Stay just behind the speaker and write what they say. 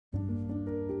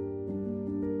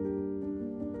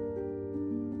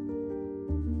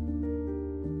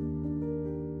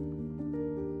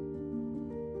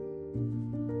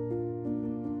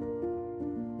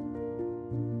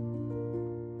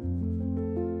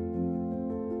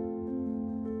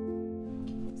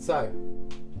So,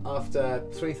 after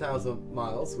 3,000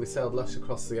 miles, we sailed lush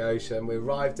across the ocean. We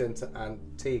arrived into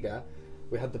Antigua.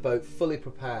 We had the boat fully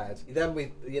prepared. Then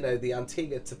the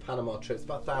Antigua to Panama trip's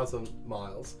about 1,000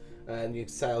 miles, and you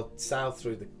sail south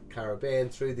through the Caribbean,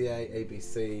 through the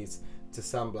ABCs to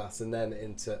San Blas, and then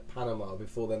into Panama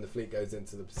before then the fleet goes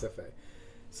into the Pacific.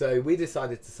 So we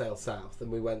decided to sail south,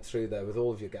 and we went through there with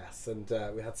all of your guests, and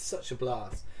we had such a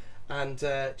blast. And do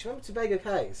you remember Tobago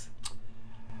Cays?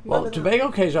 Well,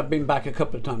 Tobago Cays I've been back a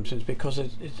couple of times since, because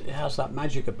it has that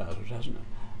magic about it, hasn't it?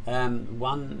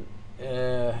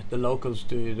 The locals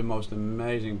do the most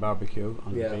amazing barbecue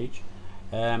on the beach,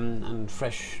 and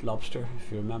fresh lobster,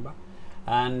 if you remember.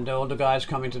 And all the guys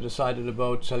coming to the side of the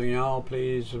boat saying, "Oh,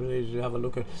 please have a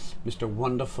look at Mr.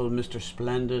 Wonderful, Mr.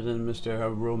 Splendid, and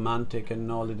Mr. Romantic,"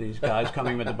 and all of these guys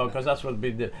coming with the boat, because that's what would be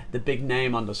the big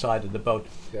name on the side of the boat.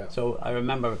 Yeah. So I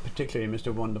remember particularly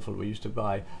Mr. Wonderful, we used to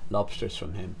buy lobsters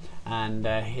from him, and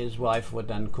his wife would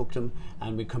then cook them,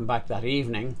 and we'd come back that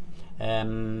evening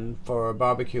for a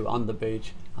barbecue on the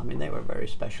beach. I mean, they were very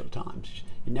special times.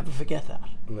 You never forget that.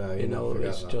 No, you never forget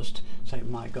it's that. Just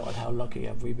saying, my God, how lucky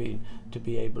have we been to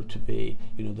be able to be,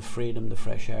 the freedom, the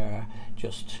fresh air,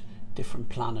 just different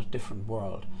planet, different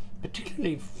world,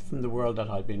 particularly from the world that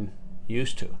I've been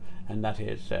used to, and that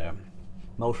is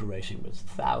motor racing with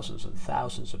thousands and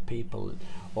thousands of people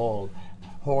all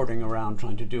hoarding around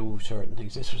trying to do certain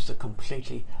things. This was the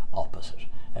completely opposite,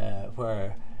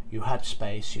 where you had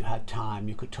space, you had time,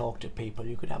 you could talk to people,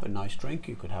 you could have a nice drink,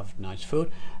 you could have nice food,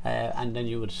 and then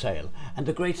you would sail. And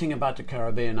the great thing about the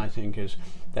Caribbean, I think, is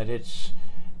that it's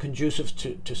conducive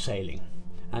to sailing,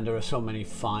 and there are so many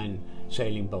fine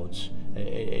sailing boats.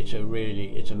 It's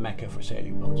a mecca for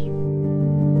sailing boats.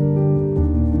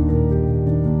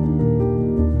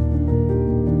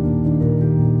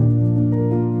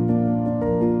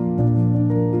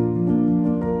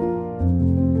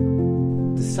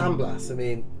 San Blas, I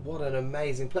mean, what an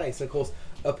amazing place. And of course,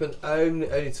 up and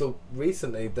only till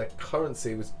recently, the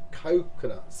currency was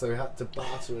coconut, so we had to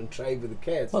barter and trade with the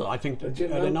kids. Well, I think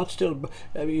they're not still,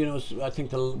 I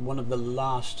think one of the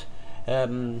last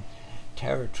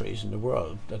territories in the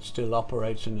world that still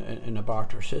operates in a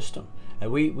barter system.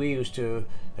 We used to,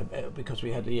 because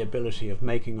we had the ability of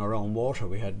making our own water.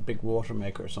 We had big water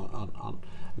makers on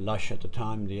Lush at the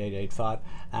time, the 885,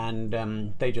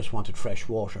 and they just wanted fresh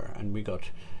water, and we got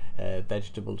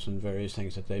vegetables and various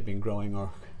things that they've been growing, or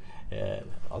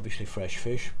obviously fresh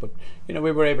fish. But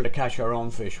we were able to catch our own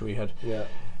fish. We had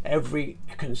every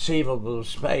conceivable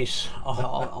space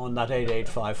on that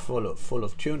 885 full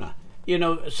of tuna.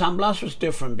 San Blas was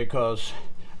different because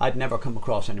I'd never come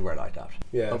across anywhere like that.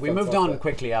 Yeah, but we moved on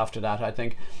quickly after that. I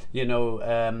think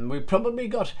we probably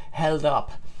got held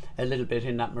up a little bit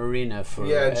in that marina for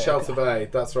in Shelter Bay.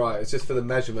 That's right. It's just for the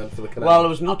measurement for the canal. Well, it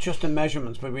was not just the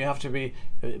measurements, but we have to be.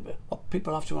 What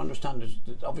people have to understand is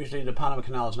that obviously the Panama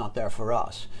Canal is not there for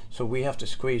us, so we have to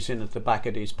squeeze in at the back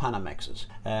of these Panamexes.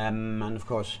 And of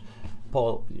course,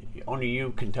 Paul, only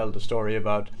you can tell the story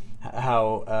about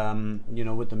how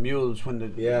with the mules when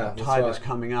the tide is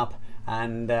coming up,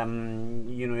 and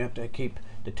you have to keep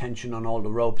the tension on all the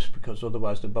ropes, because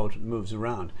otherwise the boat moves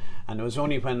around. And it was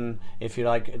only when, if you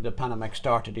like, the Panamex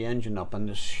started the engine up and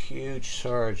this huge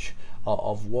surge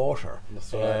of water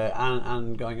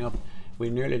and going up,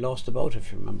 we nearly lost the boat,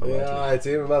 if you remember rightly. Yeah, I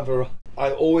do remember. I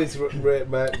always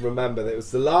remember that it was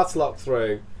the last lock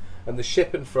through and the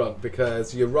ship in front,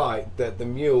 because you're right that the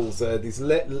mules are these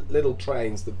little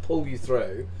trains that pull you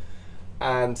through,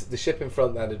 and the ship in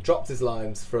front then had dropped his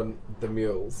lines from the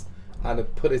mules and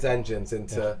had put his engines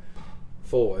into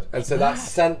forward, and so that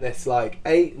sent this like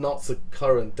 8 knots of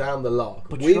current down the lock.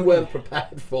 But we weren't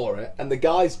prepared for it, and the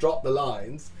guys dropped the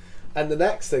lines, and the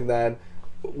next thing then,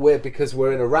 because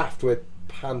we're in a raft with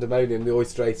Pandemonium, the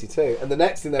Oyster 82, and the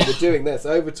next thing then we're doing this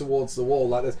over towards the wall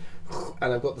like this,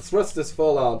 and I've got the thrusters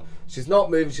full on, she's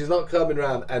not moving, she's not coming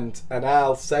around, and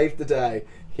Al saved the day.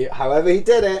 However he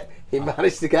did it, he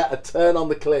managed to get a turn on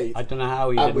the cleat. I don't know how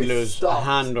he didn't lose a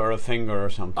hand or a finger or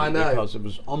something. I know. Because it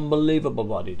was unbelievable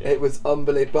what he did. It was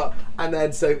unbelievable. And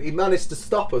then so he managed to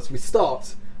stop us. We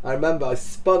stopped. I remember I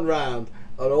spun round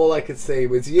and all I could see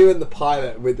was you and the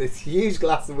pilot with this huge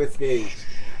glass of whiskey each.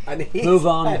 And he Move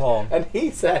on, Paul. And he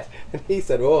said,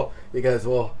 oh, he goes,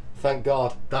 oh, thank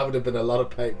God, that would have been a lot of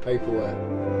paperwork.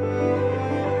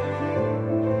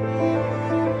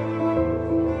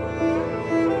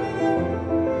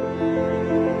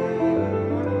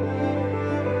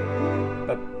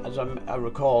 As I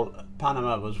recall,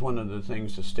 Panama was one of the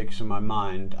things that sticks in my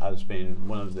mind as being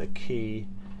one of the key,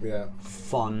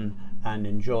 fun, and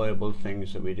enjoyable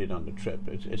things that we did on the trip.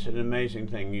 It's an amazing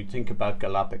thing. You think about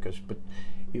Galapagos, but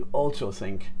you also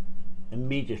think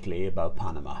immediately about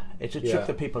Panama. It's a trip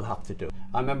that people have to do.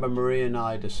 I remember Maria and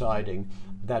I deciding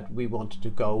that we wanted to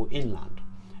go inland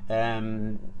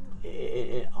on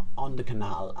the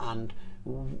canal, and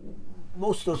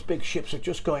most of those big ships are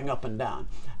just going up and down,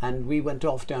 and we went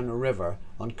off down a river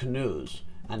on canoes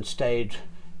and stayed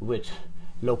with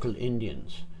local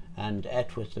Indians and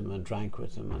ate with them and drank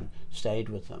with them and stayed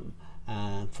with them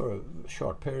for a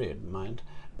short period, mind,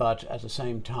 but at the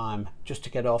same time just to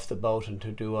get off the boat and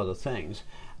to do other things.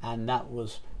 And that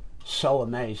was so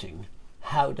amazing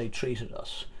how they treated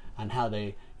us, and how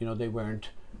they, you know, they weren't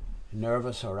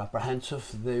nervous or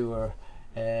apprehensive. They were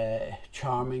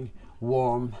charming,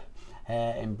 warm,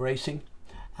 embracing,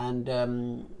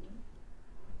 and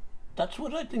that's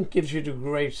what I think gives you the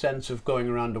great sense of going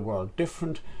around the world.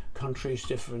 Different countries,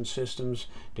 different systems,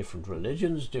 different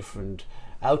religions, different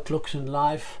outlooks in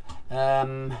life.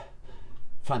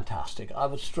 Fantastic. I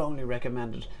would strongly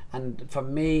recommend it. And for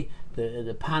me,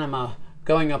 the Panama,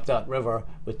 going up that river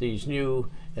with these new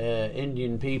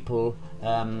Indian people,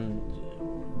 I'll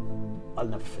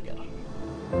never forget it.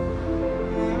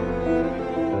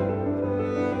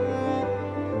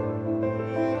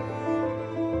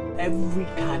 Every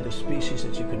kind of species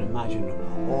that you can imagine,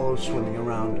 all swimming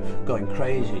around, going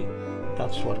crazy.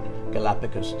 That's what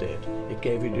Galapagos did. It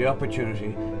gave you the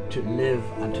opportunity to live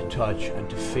and to touch and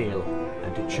to feel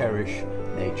and to cherish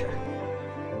nature.